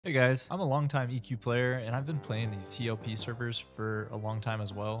Hey guys, I'm a longtime EQ player and I've been playing these TLP servers for a long time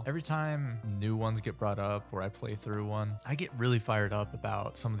as well. Every time new ones get brought up or I play through one, I get really fired up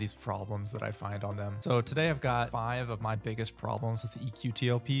about some of these problems that I find on them. So today I've got 5 of my biggest problems with the EQ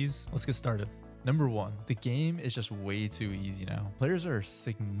TLPs. Let's get started. Number 1, the game is just way too easy now. Players are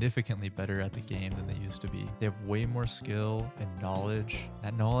significantly better at the game than they used to be. They have way more skill and knowledge.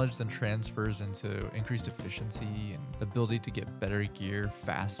 That knowledge then transfers into increased efficiency and ability to get better gear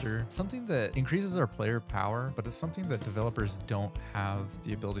faster. Something that increases our player power, but it's something that developers don't have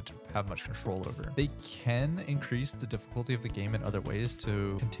the ability to have much control over. They can increase the difficulty of the game in other ways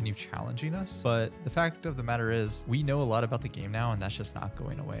to continue challenging us, but the fact of the matter is we know a lot about the game now and that's just not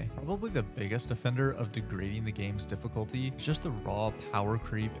going away. Probably the biggest offender of degrading the game's difficulty is just the raw power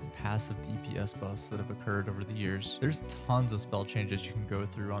creep and passive DPS buffs that have occurred over the years. There's tons of spell changes you can go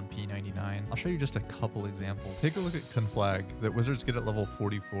through on P99. I'll show you just a couple examples. Take a look at Conflag that wizards get at level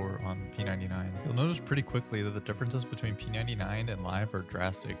 44 on P99. You'll notice pretty quickly that the differences between P99 and live are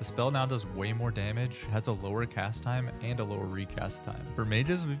drastic. The spell now does way more damage, has a lower cast time, and a lower recast time. For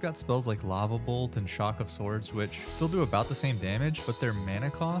mages, we've got spells like Lava Bolt and Shock of Swords, which still do about the same damage, but their mana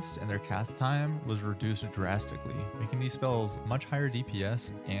cost and their cast time was reduced drastically, making these spells much higher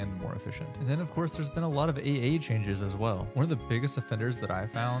DPS and more efficient. And then of course there's been a lot of AA changes as well. One of the biggest offenders that I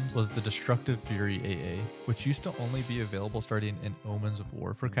found was the Destructive Fury AA, which used to only be available starting in Omens of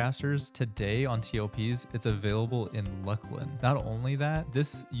War for casters. Today on TLPs, it's available in Luckland. Not only that,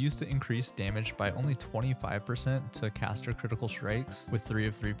 this used to increase damage by only 25% to caster critical strikes with 3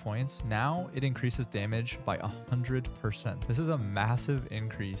 of 3 points. Now it increases damage by 100%. This is a massive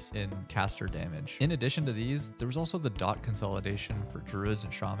increase in caster damage. In addition to these, there was also the dot consolidation for druids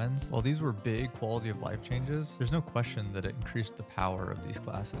and shamans. While these were big quality of life changes, there's no question that it increased the power of these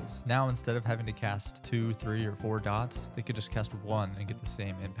classes. Now instead of having to cast 2, 3, or 4 dots, they could just cast 1 and get the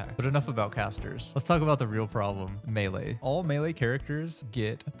same impact. But enough about casters. Let's talk about the real problem, melee. All melee characters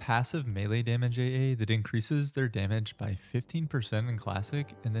get a passive melee damage AA that increases their damage by 15% in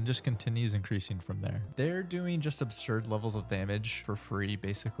classic and then just continues increasing from there. They're doing just absurd levels of damage for free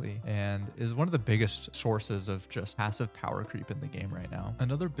basically, and is one of the biggest sources of just passive power creep in the game right now.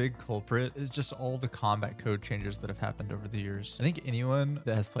 Another big culprit is just all the combat code changes that have happened over the years. I think anyone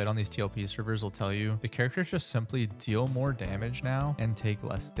that has played on these TLP servers will tell you the characters just simply deal more damage now and take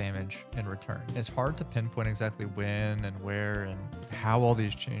less damage in return. It's hard to pinpoint exactly when and where and how all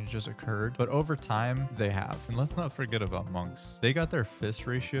these changes occurred, but over time they have. And let's not forget about monks. They got their fist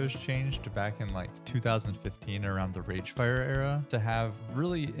ratios changed back in like 2015 around the Ragefire era to have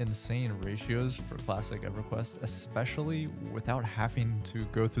really insane ratios for classic EverQuest, especially without having to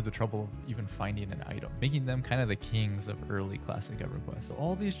go through the trouble of even finding an item, making them kind of the kings of early classic EverQuest. So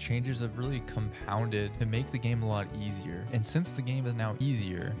all these changes have really compounded to make the game a lot easier. And since the game is now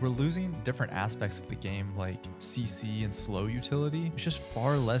easier, we're losing different aspects of the game like CC and slow utility. It's just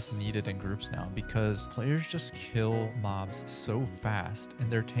far less needed in groups now because players just kill mobs so fast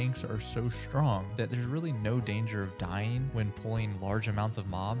and their tanks are so strong that there's really no danger of dying when pulling large amounts of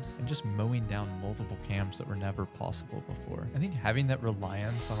mobs and just mowing down multiple camps that were never possible before. I think having that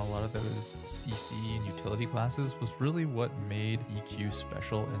reliance on a lot of those CC and utility classes was really what made EQ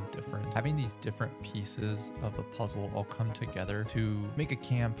special and different. Having these different pieces of the puzzle all come together to make a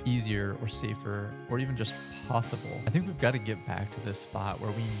camp easier or safer or even just possible. I think we've got to get back to this spot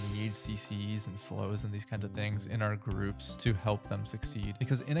where we need CCs and slows and these kinds of things in our groups to help them succeed.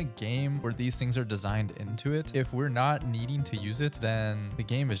 Because in a game where these things are designed into it, if we're not needing to use it, then the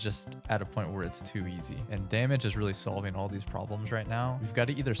game is just at a point where it's too easy. And damage is really solving all these problems right now. We've got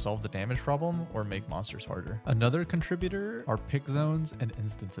to either solve the damage problem or make monsters harder. Another contributor are pick zones and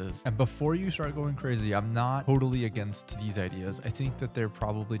instances. And before you start going crazy, I'm not totally against these ideas. I think that they're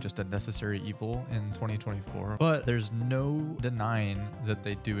probably just a necessary evil in 2024, but there's no denying that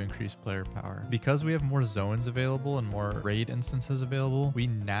they do increase player power. Because we have more zones available and more raid instances available, we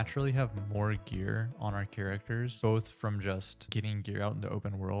naturally have more gear on our characters, both from just getting gear out in the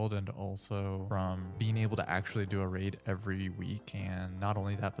open world and also from being able to actually do a raid every week. And not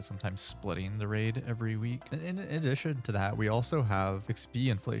only that, but sometimes splitting the raid every week. In addition to that, we also have XP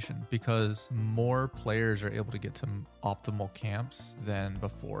inflation because more players are able to get to optimal camps than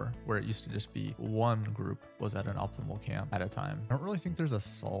before, where it used to just be one group was at an optimal camp at a time. I don't really think there's a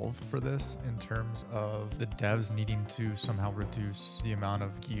solve for this in terms of the devs needing to somehow reduce the amount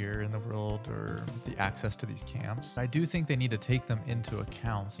of gear in the world or the access to these camps. I do think they need to take them into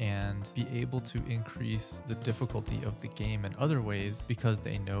account and and be able to increase the difficulty of the game in other ways because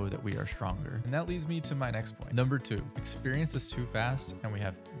they know that we are stronger. And that leads me to my next point. Number 2, experience is too fast and we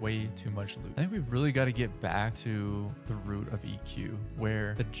have way too much loot. I think we've really got to get back to the root of EQ,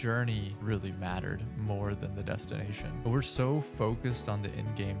 where the journey really mattered more than the destination. But we're so focused on the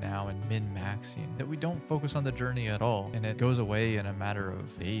end game now and min-maxing that we don't focus on the journey at all, and it goes away in a matter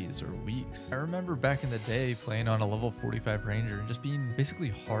of days or weeks. I remember back in the day playing on a level 45 ranger and just being basically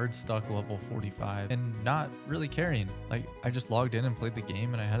hard stuck level 45 and not really caring. Like, I just logged in and played the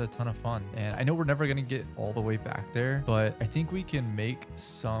game and I had a ton of fun. And I know we're never going to get all the way back there, but I think we can make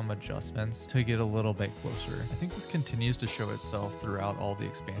some adjustments to get a little bit closer. I think this continues to show itself throughout all the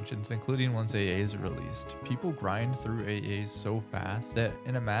expansions, including once AAs are released. People grind through AAs so fast that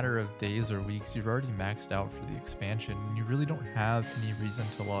in a matter of days or weeks, you've already maxed out for the expansion and you really don't have any reason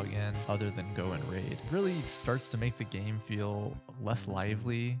to log in other than go and raid. It really starts to make the game feel less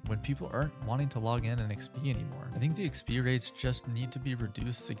lively when people aren't wanting to log in and XP anymore. I think the XP rates just need to be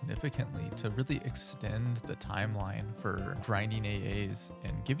reduced significantly to really extend the timeline for grinding AAs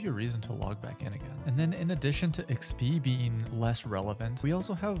and give you a reason to log back in again. And then in addition to XP being less relevant, we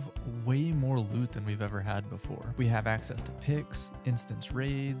also have way more loot than we've ever had before. We have access to picks, instance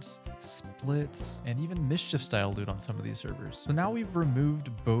raids, splits, and even mischief style loot on some of these servers. So now we've removed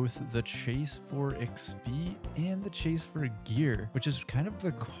both the chase for XP and the chase for gear, which is kind of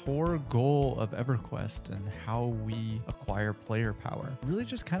the core goal of EverQuest and how we acquire player power. It really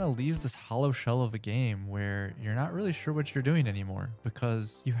just kind of leaves this hollow shell of a game where you're not really sure what you're doing anymore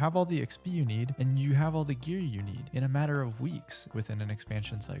because you have all the XP you need and you have all the gear you need in a matter of weeks within an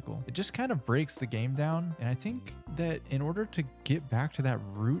expansion cycle. It just kind of breaks the game down, and I think that in order to get back to that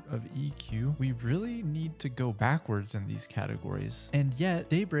root of EQ, we really need to go backwards in these categories. And yet,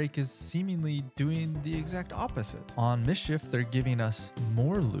 Daybreak is seemingly doing the exact opposite. On Mischief, they're giving us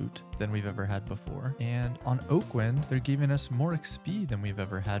more loot than we've ever had before, and on Oakwind, they're giving us more XP than we've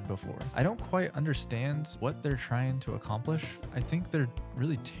ever had before. I don't quite understand what they're trying to accomplish. I think they're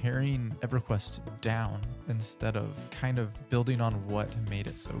really tearing EverQuest down instead of kind of building on what made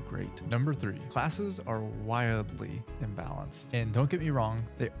it so great. Number 3, classes are wildly imbalanced. And don't get me wrong,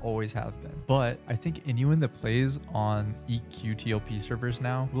 they always have been. But I think anyone that plays on EQ TLP servers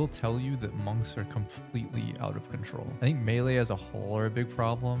now will tell you that monks are completely out of control. I think melee as a whole are a big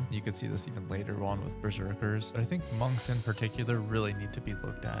problem. You could see this even later on with berserkers. But I think monks in particular really need to be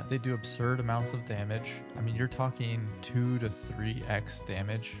looked at. They do absurd amounts of damage. I mean, you're talking 2 to 3x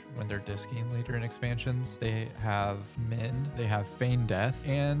damage when they're disking later in expansions. They have mend, they have feign death,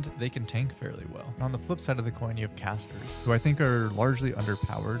 and they can tank fairly well. And on the flip side of the coin, you have casters, who I think are largely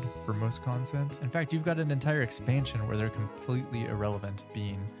underpowered for most content. In fact, you've got an entire expansion where they're completely irrelevant,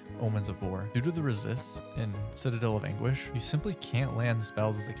 being Omens of War. Due to the resists in Citadel of Anguish, you simply can't land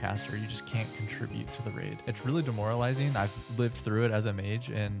spells as a caster. You just can't contribute to the raid. It's really demoralizing. I've lived through it as a mage,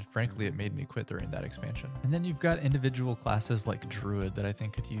 and frankly, it made me quit during that expansion. And then you've got individual classes like Druid that I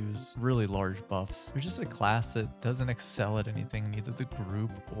think could use really large buffs. There's just a class that doesn't excel at anything, neither the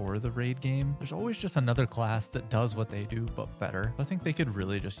group or the raid game. There's always just another class that does what they do, but better. I think they could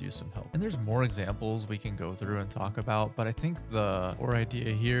really just use some help. And there's more examples we can go through and talk about, but I think the core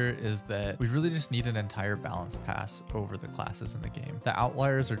idea here is that we really just need an entire balance pass over the classes in the game. The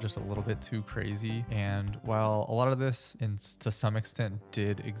outliers are just a little bit too crazy, and while a lot of this to some extent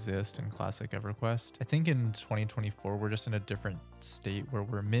did exist in classic EverQuest, I think in 2024 we're just in a different state where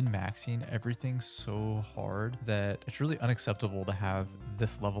we're min-maxing everything so hard that it's really unacceptable to have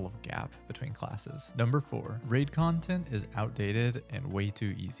this level of gap between classes. Number 4, raid content is outdated and way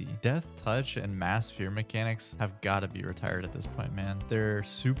too easy. Death touch and mass fear mechanics have got to be retired at this point, man. They're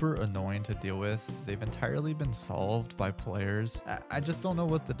super annoying to deal with. They've entirely been solved by players. I just don't know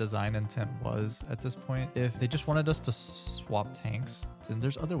what the design intent was at this point. If they just wanted us to swap tanks, then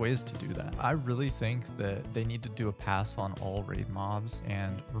there's other ways to do that. I really think that they need to do a pass on all raid mobs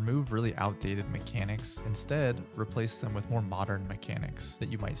and remove really outdated mechanics. Instead, replace them with more modern mechanics that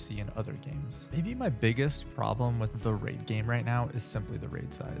you might see in other games. Maybe my biggest problem with the raid game right now is simply the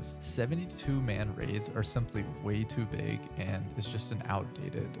raid size. 72-man raids are simply way too big, and it's just an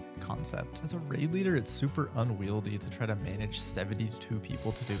outdated concept. As a raid leader, it's super unwieldy to try to manage 72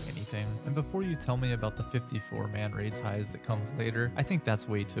 people to do anything. And before you tell me about the 54-man raid size that comes later, I think that's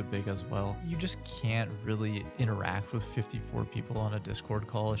way too big as well. You just can't really interact with 54 people people on a Discord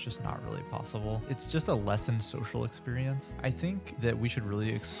call is just not really possible. It's just a lessened social experience. I think that we should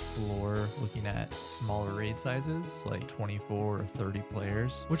really explore looking at smaller raid sizes, like 24 or 30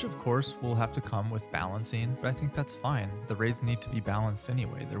 players, which of course will have to come with balancing, but I think that's fine. The raids need to be balanced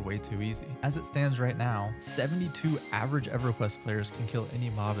anyway. They're way too easy. As it stands right now, 72 average EverQuest players can kill any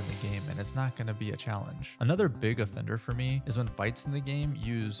mob in the game, and it's not going to be a challenge. Another big offender for me is when fights in the game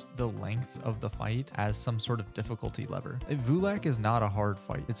use the length of the fight as some sort of difficulty lever. A Vulak is not a hard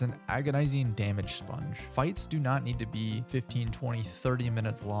fight. It's an agonizing damage sponge. Fights do not need to be 15, 20, 30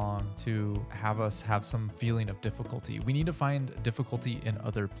 minutes long to have us have some feeling of difficulty. We need to find difficulty in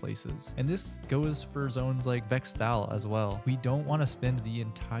other places. And this goes for zones like Vexthal as well. We don't want to spend the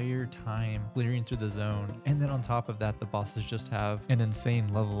entire time clearing through the zone, and then on top of that, the bosses just have an insane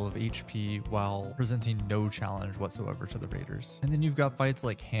level of HP while presenting no challenge whatsoever to the raiders. And then you've got fights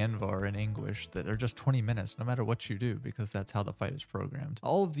like Hanvar and Anguish that are just 20 minutes no matter what you do, because that's how the fight is programmed.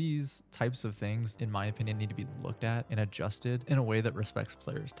 All of these types of things, in my opinion, need to be looked at and adjusted in a way that respects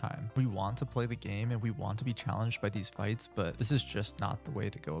players' time. We want to play the game and we want to be challenged by these fights, but this is just not the way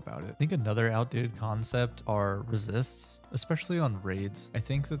to go about it. I think another outdated concept are resists, especially on raids. I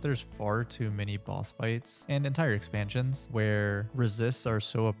think that there's far too many boss fights and entire expansions where resists are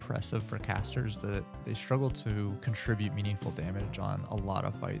so oppressive for casters that they struggle to contribute meaningful damage on a lot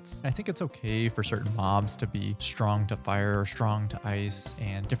of fights. And I think it's okay for certain mobs to be strong to fire or strong to ice,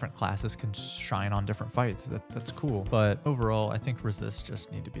 and different classes can shine on different fights. That's cool. But overall, I think resists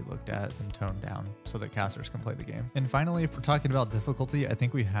just need to be looked at and toned down so that casters can play the game. And finally, if we're talking about difficulty, I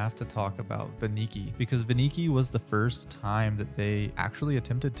think we have to talk about Vaniki, because Vaniki was the first time that they actually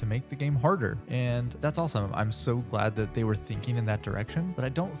attempted to make the game harder. And that's awesome. I'm so glad that they were thinking in that direction, but I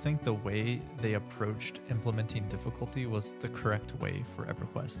don't think the way they approached implementing difficulty was the correct way for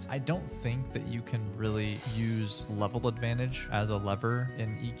EverQuest. I don't think that you can really use level advantage as a lever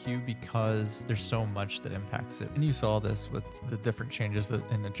in EQ because there's so much that impacts it. And you saw this with the different changes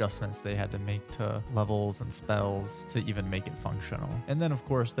and adjustments they had to make to levels and spells to even make it functional. And then of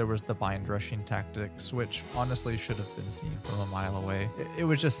course there was the bind rushing tactics, which honestly should have been seen from a mile away. It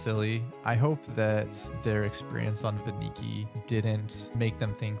was just silly. I hope that their experience on Vaniki didn't make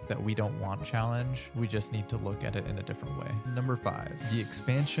them think that we don't want challenge. We just need to look at it in a different way. Number 5, the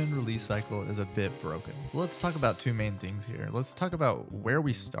expansion release cycle is a bit broken. Let's talk about two main things here. Let's talk about where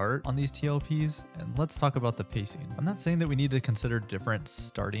we start on these TLPs, and let's talk about the pacing. I'm not saying that we need to consider different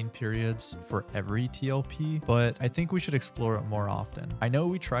starting periods for every TLP, but I think we should explore it more often. I know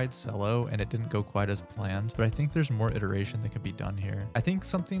we tried Cello and it didn't go quite as planned, but I think there's more iteration that can be done here. I think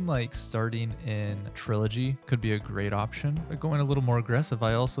something like starting in Trilogy could be a great option, but going a little more aggressive,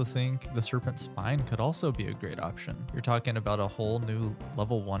 I also think the Serpent Spine could also be a great option. You're talking about a whole new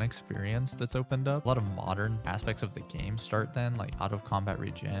level 1 experience that's opened up. A lot of modern aspects of the game start then, like out of combat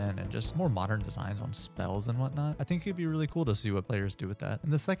regen and just more modern designs on spells and whatnot. I think it'd be really cool to see what players do with that.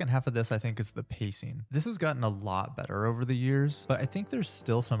 And the second half of this, I think, is the pacing. This has gotten a lot better over the years, but I think there's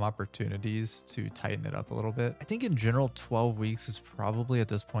still some opportunities to tighten it up a little bit. I think in general, 12 weeks is probably at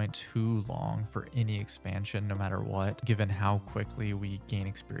this point too long for any expansion, no matter what, given how quickly we gain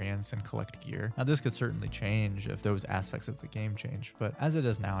experience and collect gear. Now, this could certainly change if those aspects of the game change, but as it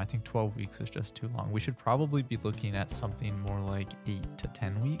is now, I think 12 weeks is just too long. We should probably be looking at something more like 8 to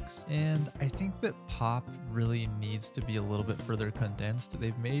 10 weeks. And I think that Pop really needs to be a little bit further condensed.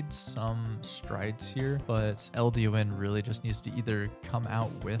 They've made some strides here, but LDON really just needs to either come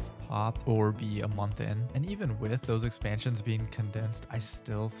out with Pop or be a month in. And even with those expansions being condensed, I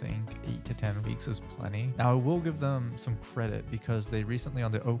still think 8 to 10 weeks is plenty. Now, I will give them some credit because they recently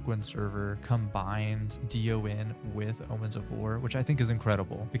on the Oakwind server combined DON with Omens of War, which I think is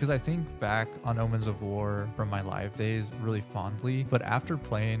incredible, because I think back on Omens of War from my live days really fondly, but after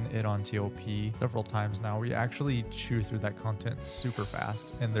playing it on TLP several times now, we actually chew through that content super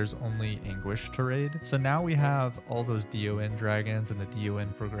fast and there's only Anguish to raid. So now we have all those DON dragons and the DON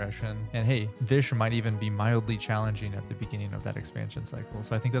progression, and hey, Vish might even be mildly challenging at the beginning of that expansion cycle.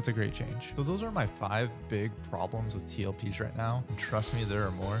 So I think that's a great change. So those are my 5 big problems with TLPs right now. And trust me, there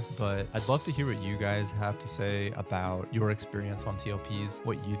are more, but I'd love to hear what you guys have to say about your experience on TLPs,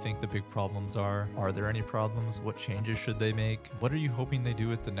 what you think the big problems are. Are there any problems? What changes should they make? What are you hoping they do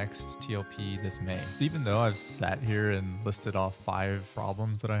with the next TLP this May? Even though I've sat here and listed off 5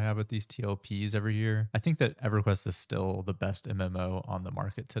 problems that I have with these TLPs every year, I think that EverQuest is still the best MMO on the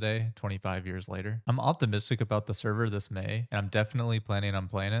market today, 25 years later. I'm optimistic about the server this May, and I'm definitely planning on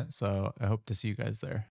playing it, so I hope to see you guys there.